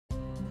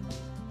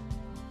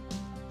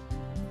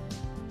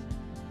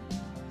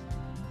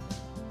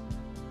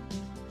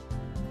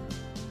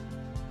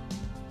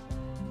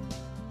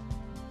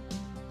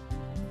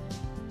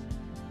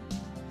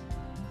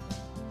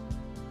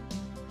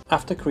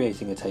After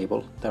creating a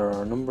table, there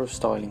are a number of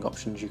styling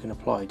options you can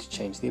apply to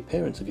change the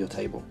appearance of your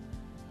table.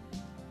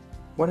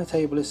 When a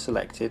table is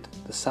selected,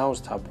 the Cells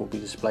tab will be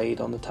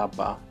displayed on the tab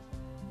bar.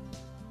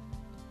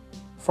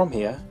 From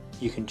here,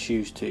 you can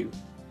choose to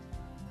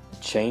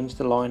change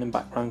the line and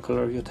background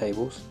colour of your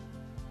tables,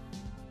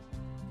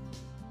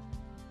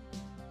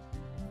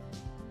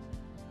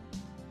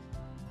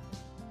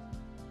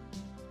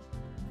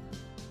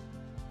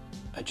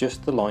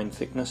 adjust the line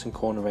thickness and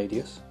corner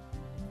radius,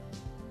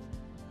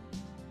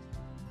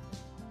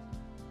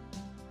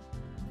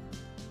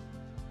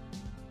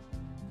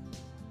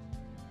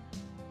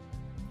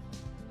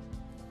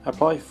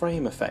 apply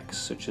frame effects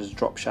such as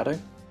drop shadow.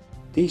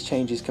 These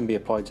changes can be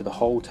applied to the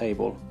whole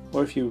table,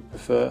 or if you would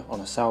prefer,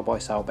 on a cell by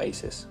cell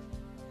basis.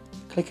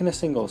 Click in a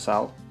single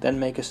cell, then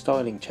make a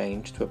styling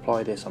change to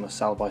apply this on a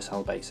cell by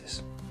cell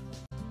basis.